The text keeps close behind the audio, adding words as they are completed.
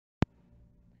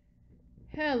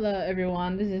Hello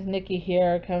everyone, this is Nikki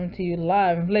here, coming to you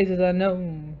live in places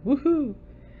unknown. Woohoo!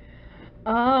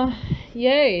 Uh,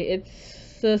 Yay!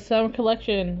 It's the summer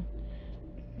collection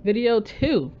video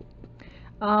 2.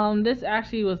 This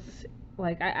actually was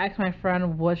like I asked my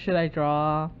friend what should I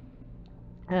draw,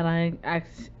 and I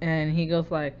asked, and he goes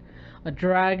like a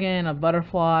dragon, a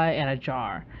butterfly, and a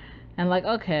jar. And like,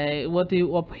 okay, what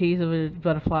piece of a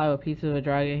butterfly, what piece of a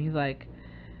dragon? He's like,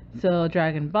 so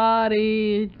dragon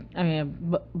body,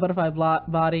 butterfly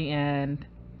body and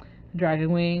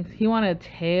dragon wings. He wanted a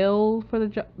tail for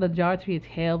the jar to be a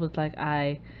tail, but like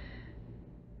I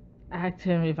asked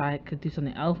him if I could do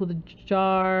something else with the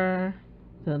jar.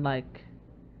 Then like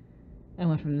I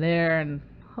went from there, and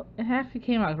it actually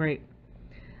came out great.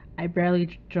 I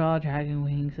barely draw dragon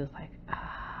wings. It's like,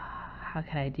 how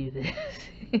can I do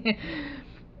this?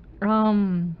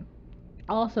 um.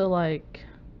 Also, like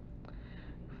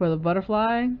for the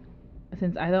butterfly,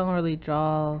 since I don't really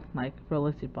draw like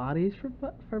realistic bodies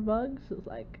for bugs, it's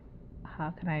like,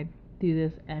 how can I do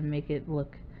this and make it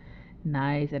look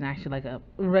nice and actually like a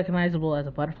recognizable as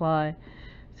a butterfly?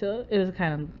 So it was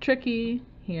kind of tricky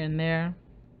here and there.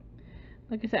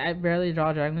 Like I said, I barely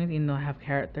draw dragon wings, even though I have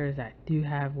characters that do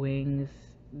have wings,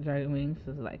 dragon wings.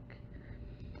 So it's like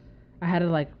I had to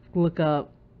like look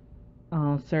up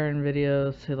certain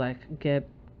videos to like get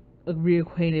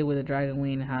reacquainted with a dragon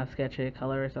wing and how to sketch it,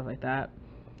 color, and stuff like that.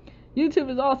 YouTube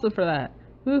is awesome for that.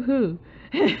 Woohoo!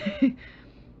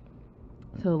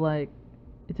 So like,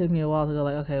 it took me a while to go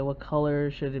like, okay, what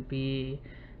color should it be?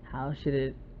 How should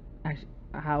it actually?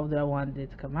 How did I want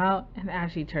it to come out? And it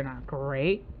actually turned out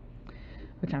great,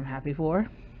 which I'm happy for.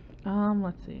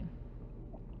 Let's see.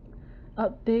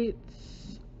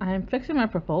 Updates. I'm fixing my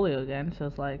portfolio again, so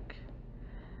it's like,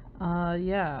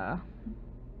 yeah.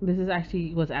 This is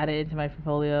actually was added into my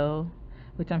portfolio,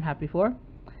 which I'm happy for.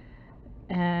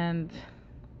 And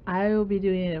I will be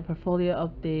doing a portfolio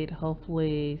update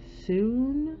hopefully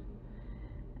soon,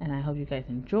 and I hope you guys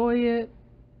enjoy it.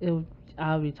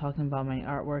 I'll be talking about my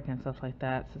artwork and stuff like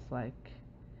that. So it's like,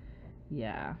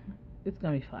 yeah, it's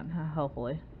gonna be fun.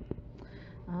 Hopefully.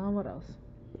 What else?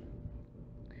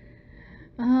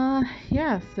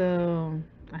 Yeah. So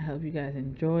I hope you guys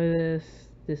enjoy this.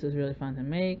 This was really fun to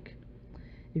make.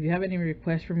 If you have any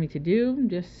requests for me to do,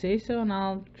 just say so, and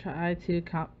I'll try to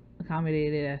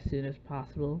accommodate it as soon as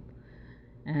possible,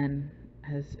 and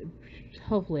as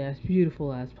hopefully as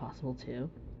beautiful as possible too.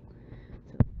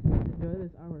 So enjoy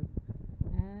this artwork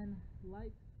and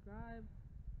like, subscribe,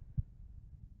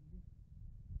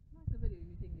 like the video if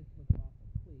you think this looks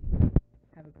awesome. Please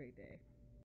have a great day.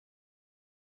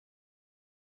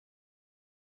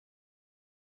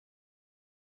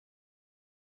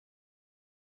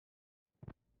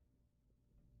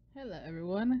 Hello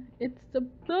everyone, it's the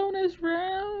bonus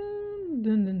round.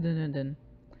 Dun, dun, dun, dun, dun.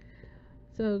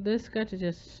 So this sketch is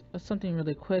just something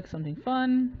really quick, something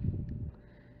fun,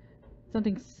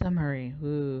 something summery.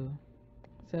 Ooh.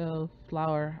 So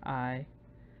flower eye.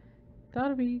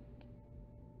 That'll be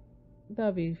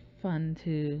that'll be fun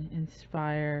to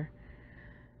inspire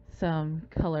some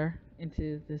color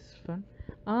into this fun.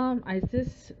 I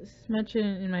just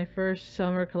mentioned in my first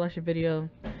summer collection video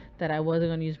that I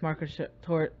wasn't gonna use markers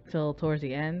till towards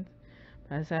the end.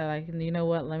 But I said, like, you know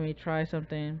what? Let me try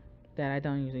something that I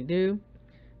don't usually do.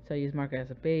 So I used marker as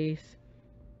a base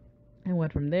and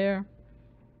went from there.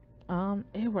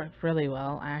 It worked really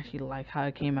well. I actually like how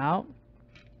it came out.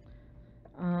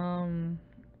 Um,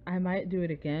 I might do it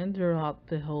again throughout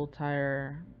the whole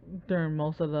entire, during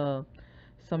most of the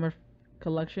summer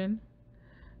collection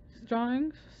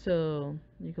drawings, so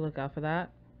you can look out for that.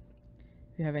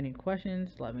 If you have any questions,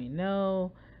 let me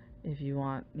know. If you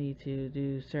want me to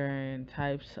do certain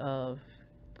types of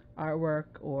artwork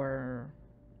or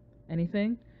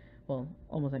anything, well,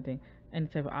 almost anything, any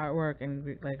type of artwork and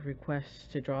like requests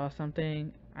to draw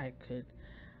something, I could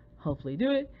hopefully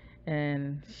do it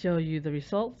and show you the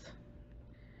results.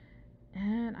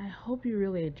 And I hope you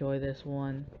really enjoy this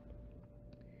one,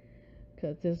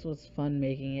 because this was fun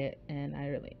making it, and I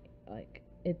really like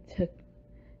it.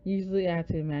 Usually I have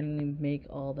to manually make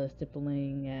all the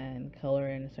stippling and color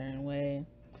in a certain way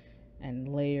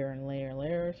and layer and layer and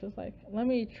layer. So it's like, let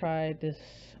me try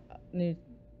new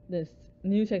this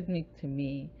new technique to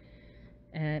me,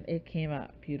 and it came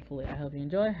out beautifully. I hope you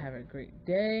enjoy. Have a great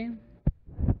day.